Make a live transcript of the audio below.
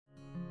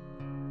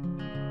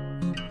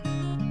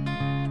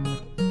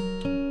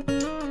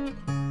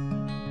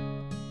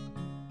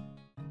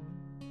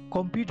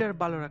Computer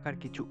ভালো রাখার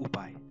কিছু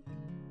উপায়।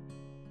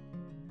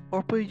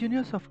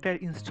 অপ্রয়োজনীয়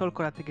সফটওয়্যার ইনস্টল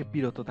করা থেকে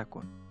বিরত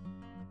থাকুন।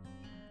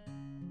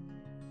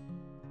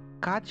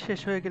 কাজ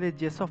শেষ হয়ে গেলে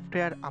যে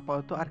সফটওয়্যার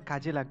আপাতত আর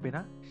কাজে লাগবে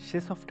না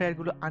সে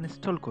সফটওয়্যারগুলো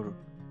আনইনস্টল করুন।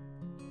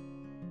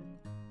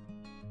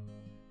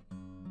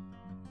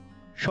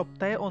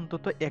 সপ্তাহে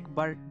অন্তত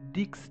একবার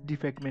ডিস্ক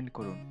ডিফ্র্যাগমেন্ট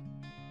করুন।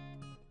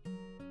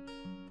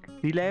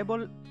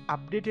 রিলায়েবল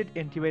আপডেটেড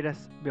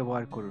অ্যান্টিভাইরাস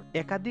ব্যবহার করুন।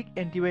 একাধিক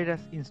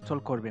অ্যান্টিভাইরাস ইনস্টল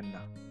করবেন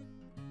না।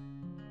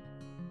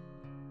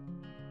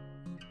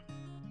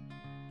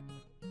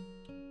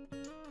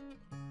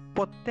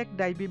 প্রত্যেক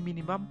ড্রাইভে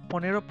মিনিমাম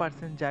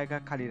 15% জায়গা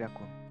খালি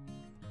রাখুন।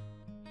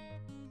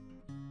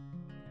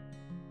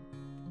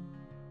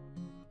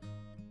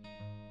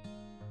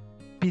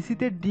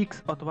 পিসিতে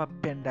ডিস্ক অথবা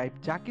পেন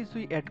ড্রাইভ যা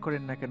কিছুই অ্যাড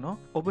করেন না কেন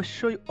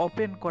অবশ্যই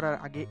ওপেন করার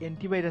আগে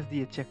অ্যান্টিভাইরাস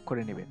দিয়ে চেক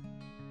করে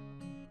নেবেন।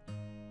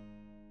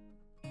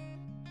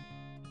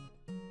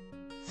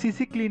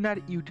 CCleaner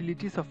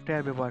ইউটিলিটি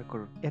সফটওয়্যার ব্যবহার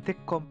করুন, এতে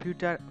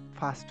কম্পিউটার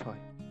ফাস্ট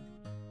হয়।